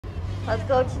Let's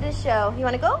go to the show. You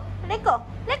want to go? Let go.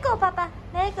 Let go, Papa.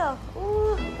 Let go.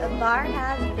 Ooh, the bar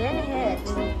has been hit.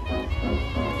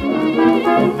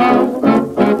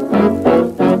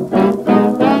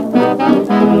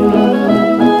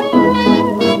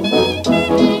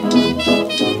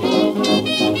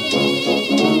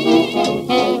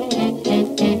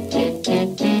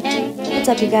 What's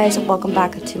up, you guys? Welcome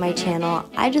back to my channel.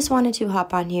 I just wanted to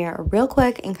hop on here real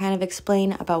quick and kind of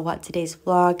explain about what today's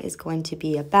vlog is going to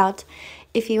be about.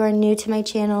 If you are new to my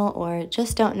channel or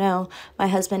just don't know, my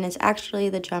husband is actually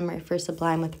the drummer for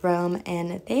Sublime with Rome,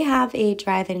 and they have a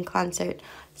drive-in concert.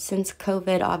 Since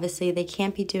COVID, obviously, they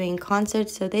can't be doing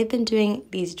concerts, so they've been doing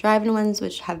these drive-in ones,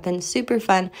 which have been super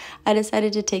fun. I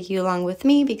decided to take you along with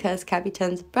me because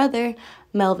Capitan's brother,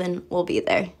 Melvin, will be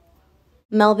there.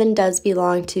 Melvin does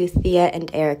belong to Thea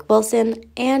and Eric Wilson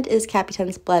and is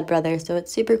Capitan's blood brother, so it's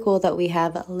super cool that we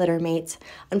have litter mates.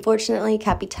 Unfortunately,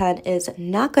 Capitan is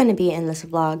not going to be in this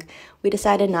vlog. We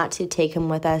decided not to take him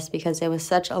with us because it was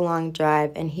such a long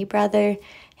drive and he'd rather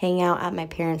hang out at my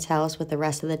parents' house with the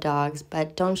rest of the dogs.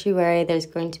 But don't you worry, there's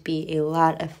going to be a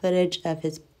lot of footage of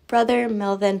his brother,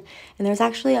 Melvin, and there's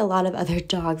actually a lot of other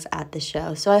dogs at the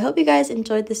show. So I hope you guys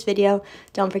enjoyed this video.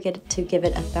 Don't forget to give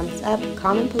it a thumbs up,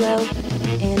 comment below,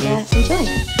 and enjoy.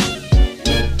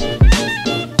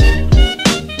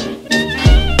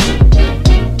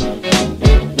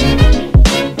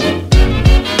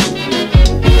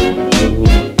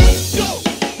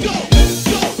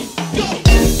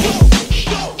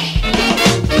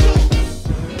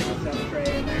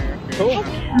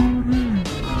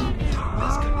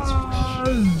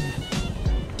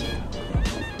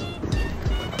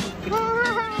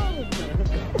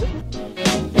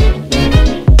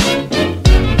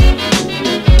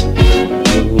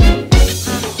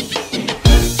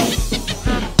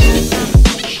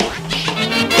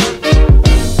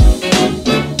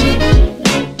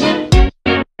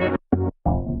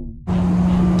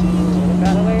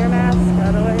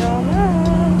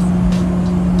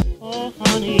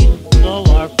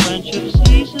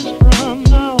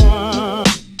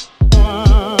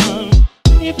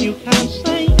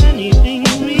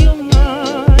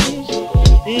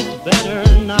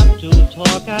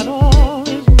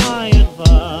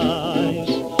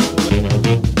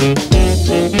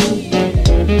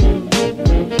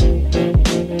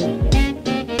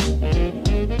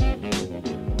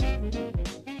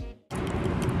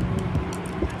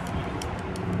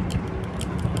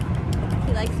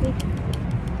 He likes me.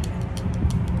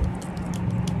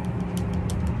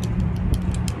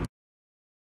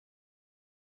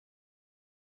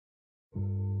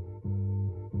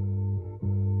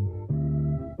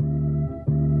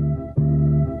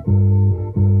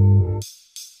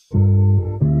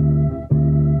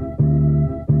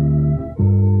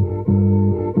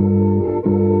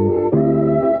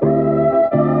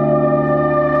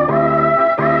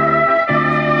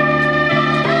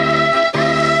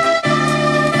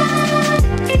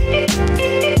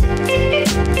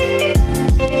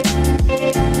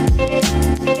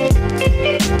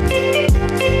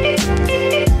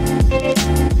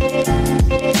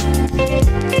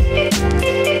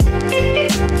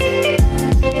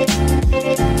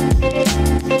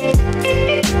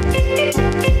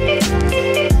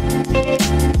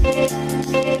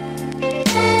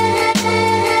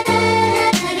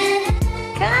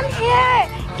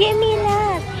 Give me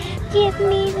love. Give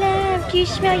me love. Do you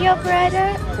smell your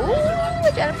brother? Ooh,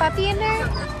 is that a puppy in there?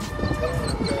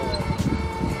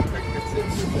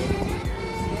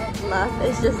 Muff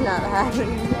is just not having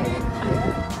it.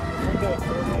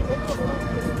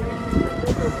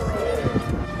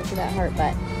 Look at that heart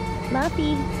butt.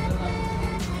 Muffy.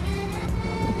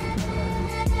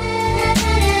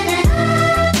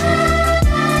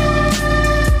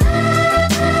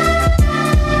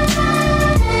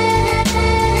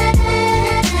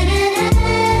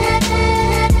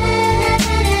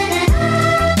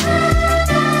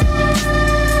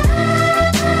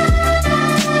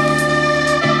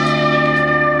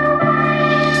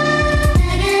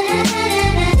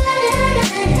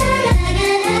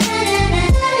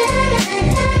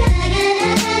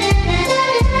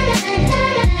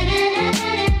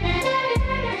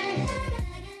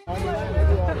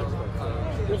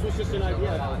 This was just an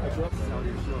idea. I grew up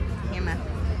Here, ma.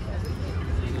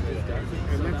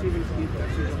 and let's even keep that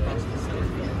she's a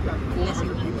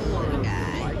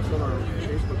likes on our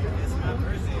Facebook page.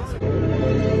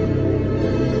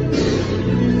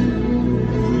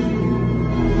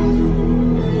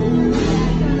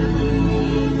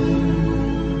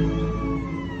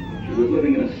 She was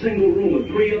living in a single room with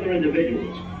 3 other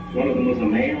individuals. One of them was a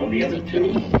male, and the other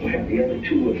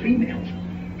 2 were females.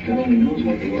 God only knows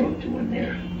what they were up to in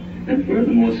there. And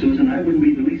furthermore, Susan, I wouldn't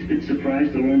be the least bit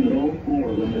surprised to learn that all four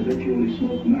of them habitually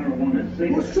smoke marijuana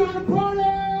cigarettes. What's up, party?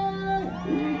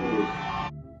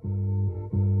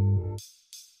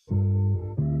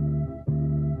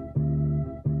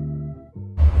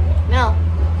 Mel,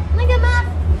 look at Mom.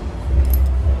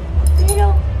 There you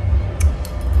go.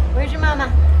 Where's your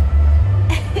mama?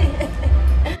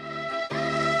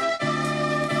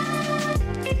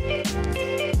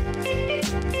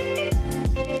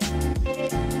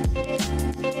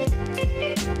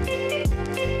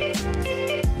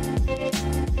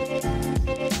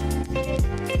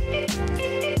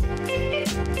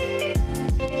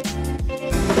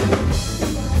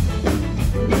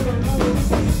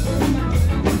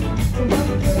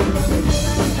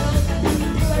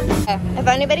 If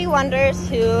anybody wonders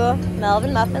who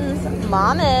Melvin Muffin's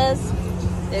mom is,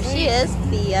 there she is,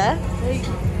 Thea.